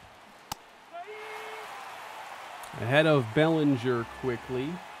 Ahead of Bellinger quickly.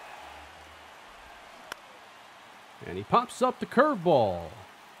 And he pops up the curveball.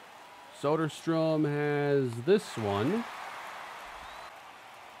 Soderstrom has this one.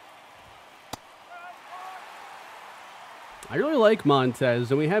 I really like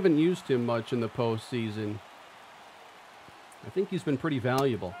Montez, and we haven't used him much in the postseason. I think he's been pretty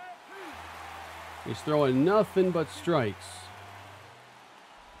valuable. He's throwing nothing but strikes.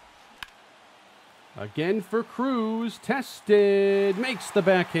 Again for Cruz. Tested. Makes the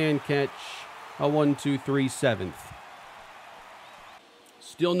backhand catch. A 1-2-3 7th.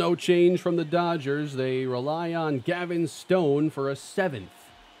 Still no change from the Dodgers. They rely on Gavin Stone for a 7th.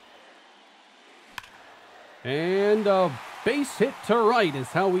 And a base hit to right is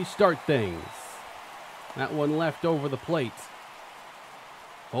how we start things. That one left over the plate.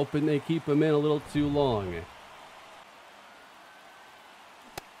 Hoping they keep him in a little too long.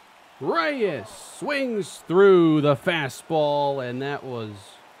 Reyes swings through the fastball, and that was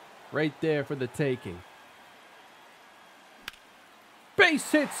right there for the taking. Base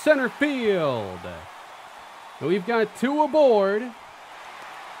hit center field. So we've got 2 aboard.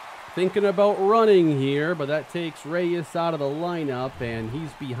 Thinking about running here, but that takes Reyes out of the lineup, and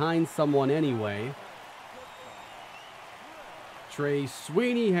he's behind someone anyway. Trey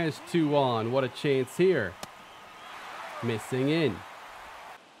Sweeney has 2 on. What a chance here. Missing in.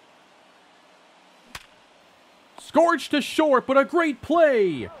 Scorched to short, but a great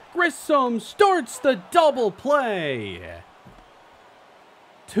play. Grissom starts the double play.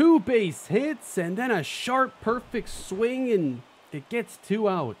 2 base hits, and then a sharp, perfect swing, and it gets 2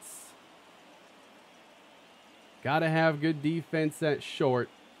 outs. Gotta have good defense at short.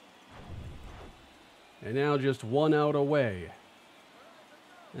 And now just 1 out away.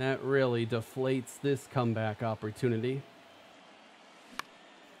 That really deflates this comeback opportunity.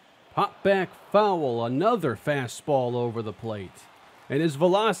 Pop back foul, another fastball over the plate. And his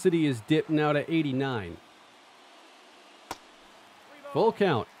velocity is dipped now to 89. Full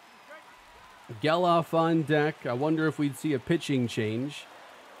count. Geloff on deck. I wonder if we'd see a pitching change.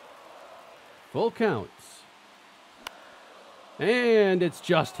 Full count. And it's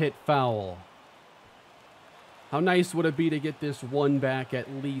just hit foul. How nice would it be to get this one back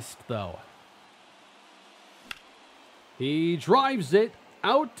at least, though? He drives it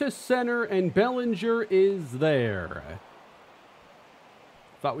out to center, and Bellinger is there.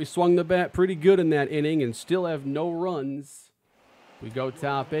 Thought we swung the bat pretty good in that inning and still have no runs. We go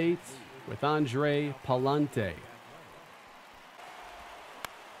top 8 with Andre Pallante.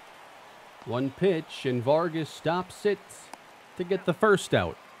 One pitch, and Vargas stops it to get the first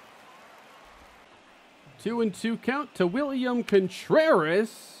out. 2-2 count to William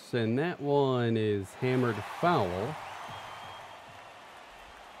Contreras, and that one is hammered foul.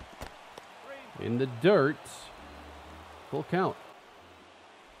 In the dirt. Full count.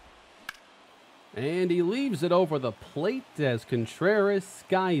 And he leaves it over the plate as Contreras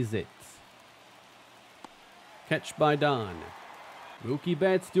skies it. Catch by Don. Mookie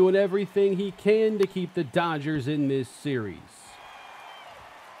Betts doing everything he can to keep the Dodgers in this series.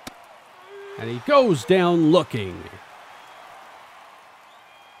 And he goes down looking.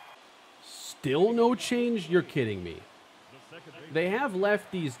 Still no change? You're kidding me. They have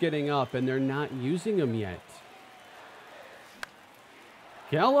lefties getting up, and they're not using them yet.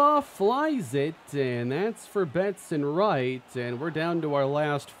 Geloff flies it, and that's for Betts and Wright, and we're down to our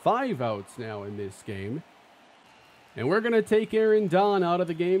last 5 outs now in this game. And we're going to take Aaron Don out of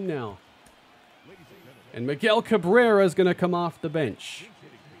the game now. And Miguel Cabrera is going to come off the bench.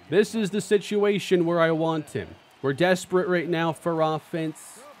 This is the situation where I want him. We're desperate right now for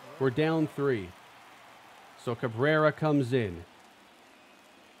offense. We're down 3. So Cabrera comes in.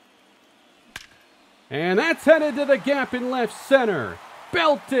 And that's headed to the gap in left center.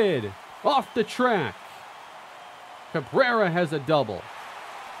 Belted off the track. Cabrera has a double.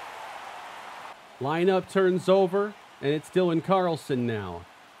 Lineup turns over, and it's Dylan Carlson now.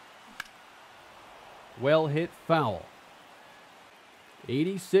 Well hit foul.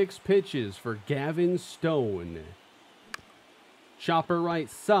 86 pitches for Gavin Stone. Chopper right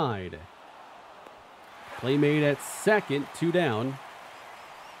side. Play made at second, 2 down.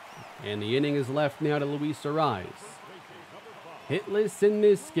 And the inning is left now to Luis Arraez. Hitless in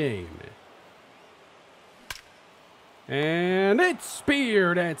this game. And it's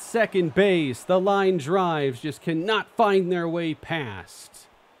speared at second base. The line drives just cannot find their way past.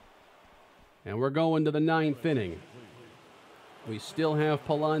 And we're going to the 9th inning. We still have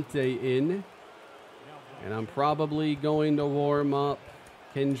Pallante in. And I'm probably going to warm up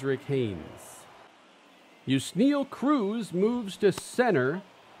Kendrick Haynes. Yusniel Cruz moves to center.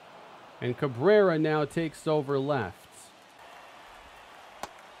 And Cabrera now takes over left.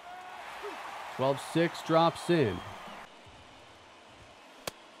 12-6 drops in.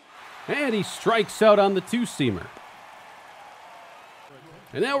 And he strikes out on the 2-seamer.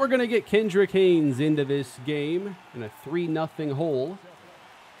 And now we're going to get Kendrick Haynes into this game in a 3-0 hole.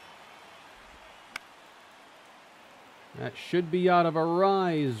 That should be out of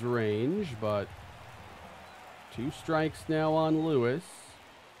Arraez range, but 2 strikes now on Lewis.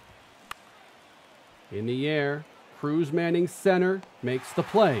 In the air, Cruz manning center, makes the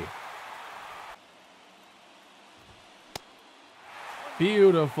play.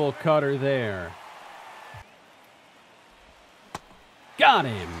 Beautiful cutter there. Got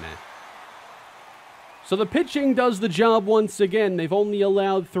him. So the pitching does the job once again. They've only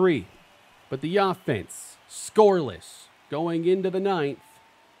allowed 3. But the offense, scoreless. Going into the 9th,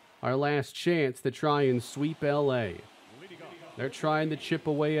 our last chance to try and sweep LA. They're trying to chip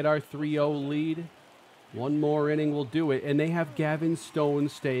away at our 3-0 lead. One more inning will do it, and they have Gavin Stone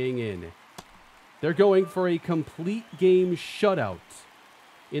staying in. They're going for a complete game shutout.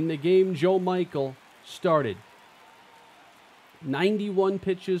 In the game Joe Michael started. 91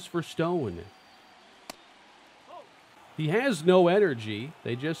 pitches for Stone. He has no energy.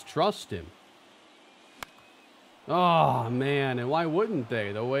 They just trust him. Oh, man, and why wouldn't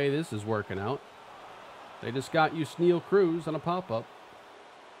they, the way this is working out? They just got Yusniel Cruz on a pop-up.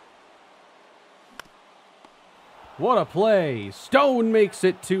 What a play. Stone makes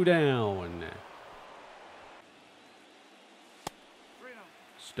it 2 down.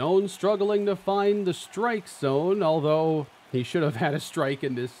 Stone struggling to find the strike zone, although he should have had a strike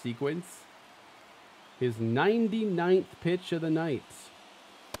in this sequence. His 99th pitch of the night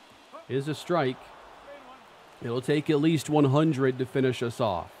is a strike. It'll take at least 100 to finish us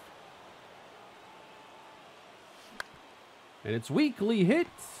off. And it's weakly hit,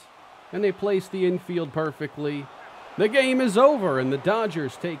 and they place the infield perfectly. The game is over, and the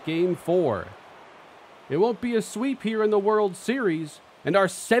Dodgers take Game 4. It won't be a sweep here in the World Series, and our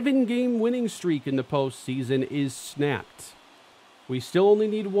 7-game winning streak in the postseason is snapped. We still only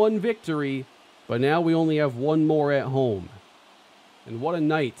need one victory, but now we only have one more at home. And what a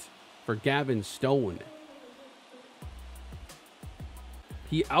night for Gavin Stone.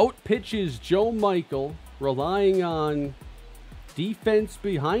 He outpitches Joe Michael, relying on defense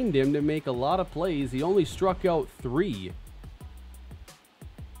behind him to make a lot of plays. He only struck out 3.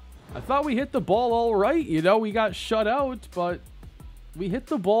 I thought we hit the ball all right. You know, we got shut out, but we hit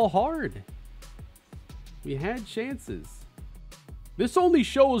the ball hard. We had chances. This only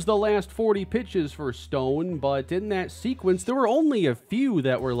shows the last 40 pitches for Stone, but in that sequence, there were only a few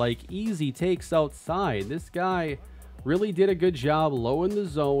that were like easy takes outside. This guy really did a good job low in the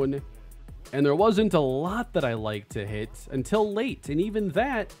zone, and there wasn't a lot that I liked to hit until late, and even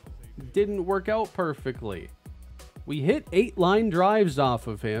that didn't work out perfectly. We hit 8 line drives off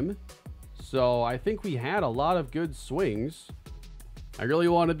of him, so I think we had a lot of good swings. I really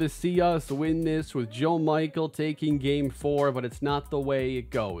wanted to see us win this with Joe Michael taking Game 4, but it's not the way it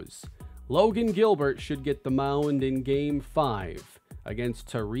goes. Logan Gilbert should get the mound in Game 5 against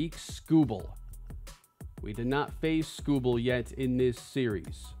Tariq Skubal. We did not face Skubal yet in this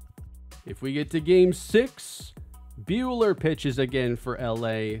series. If we get to Game 6, Buehler pitches again for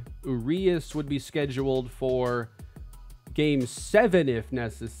LA. Urias would be scheduled for Game 7 if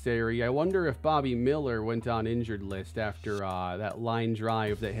necessary. I wonder if Bobby Miller went on injured list after that line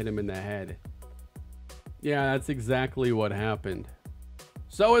drive that hit him in the head. Yeah, that's exactly what happened.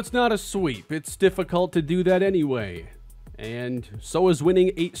 So it's not a sweep. It's difficult to do that anyway. And so is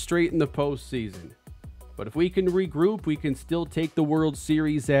winning 8 straight in the postseason. But if we can regroup, we can still take the World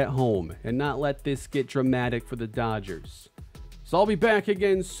Series at home and not let this get dramatic for the Dodgers. So I'll be back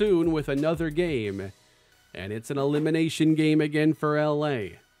again soon with another game, and it's an elimination game again for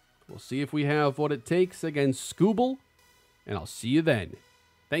LA. We'll see if we have what it takes against Skubal, and I'll see you then.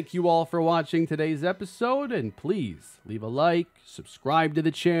 Thank you all for watching today's episode, and please leave a like, subscribe to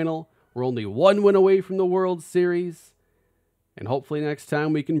the channel. We're only 1 win away from the World Series, and hopefully next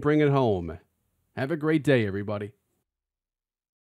time we can bring it home. Have a great day, everybody.